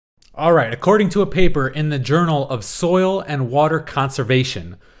All right, according to a paper in the Journal of Soil and Water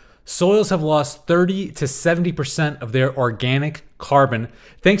Conservation, soils have lost 30 to 70% of their organic carbon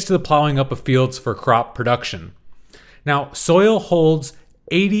thanks to the plowing up of fields for crop production. Now, soil holds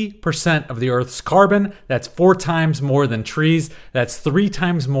 80% of the Earth's carbon. That's 4 times more than trees. That's 3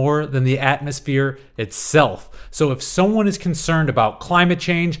 times more than the atmosphere itself. So if someone is concerned about climate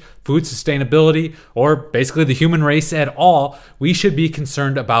change, food sustainability, or basically the human race at all, we should be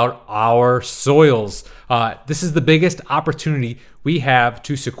concerned about our soils. This is the biggest opportunity we have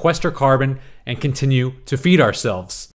to sequester carbon and continue to feed ourselves.